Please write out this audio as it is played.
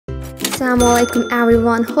Assalamualaikum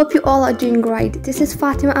everyone, hope you all are doing great. This is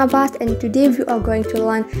Fatima Abbas and today we are going to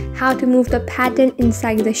learn how to move the pattern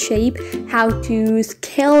inside the shape, how to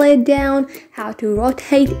scale it down, how to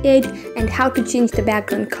rotate it, and how to change the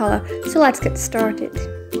background color. So let's get started.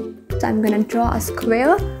 So I'm gonna draw a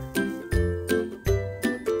square.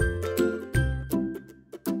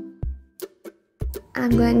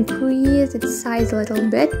 I'm going to increase its size a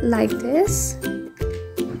little bit like this.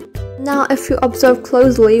 Now if you observe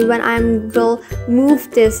closely, when I will move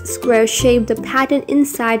this square shape, the pattern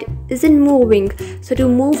inside isn't moving. So to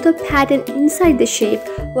move the pattern inside the shape,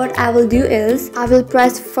 what I will do is, I will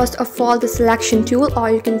press first of all the selection tool, or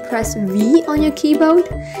you can press V on your keyboard,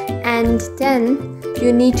 and then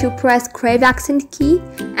you need to press crave accent key,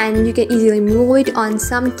 and you can easily move it. On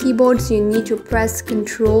some keyboards you need to press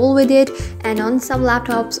Ctrl with it, and on some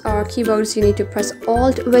laptops or keyboards you need to press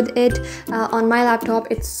Alt with it. On my laptop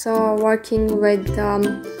it's working with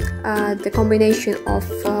the combination of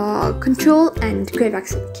Ctrl and crave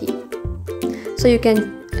accent key. So you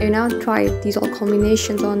can try these all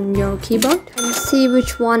combinations on your keyboard and see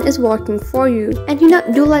which one is working for you. And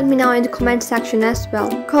do let me know in the comment section as well,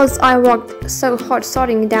 because I worked so hard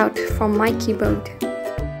sorting it out from my keyboard.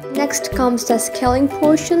 Next comes the scaling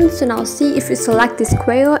portion. So now see, if you select the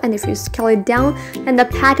square and if you scale it down, and the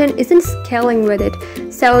pattern isn't scaling with it.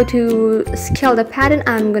 So to scale the pattern,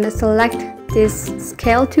 I'm gonna select this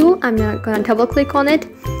scale tool. I'm gonna double click on it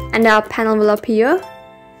and a panel will appear.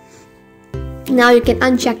 Now you can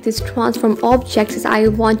uncheck this transform objects, as I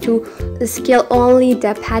want to scale only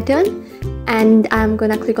the pattern, and I'm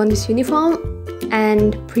gonna click on this uniform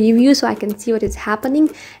and preview so I can see what is happening.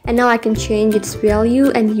 And now I can change its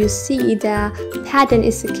value, and you see the pattern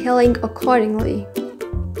is scaling accordingly.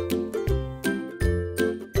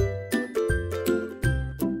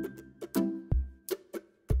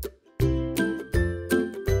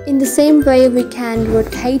 In the same way, we can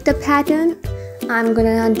rotate the pattern. I'm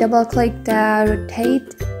gonna double click the rotate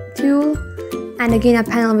tool, and again a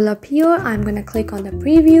panel will appear. I'm gonna click on the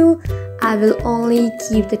preview. I will only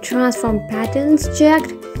keep the transform patterns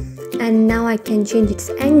checked, and now I can change its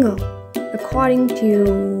angle according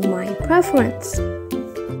to my preference.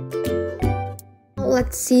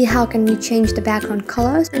 Let's see how can we change the background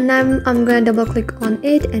colors. And I'm gonna double click on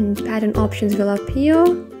it and pattern options will appear.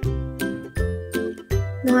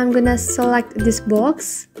 Now I'm gonna select this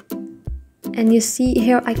box, and you see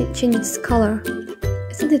here I can change its color.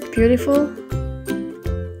 Isn't it beautiful?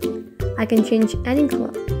 I can change any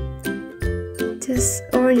color. This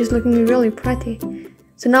orange is looking really pretty.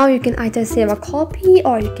 So now you can either save a copy,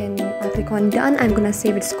 or you can click on done. I'm gonna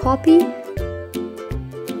save its copy.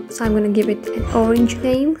 So I'm gonna give it an orange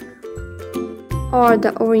name or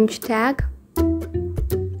the orange tag.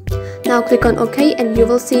 Now click on OK, and you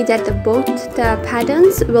will see that both the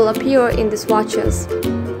patterns will appear in the swatches.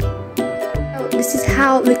 This is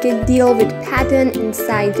how we can deal with pattern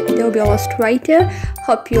inside Adobe Illustrator.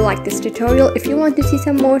 Hope you like this tutorial. If you want to see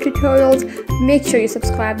some more tutorials, make sure you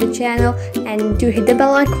subscribe to the channel and do hit the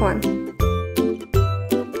bell icon.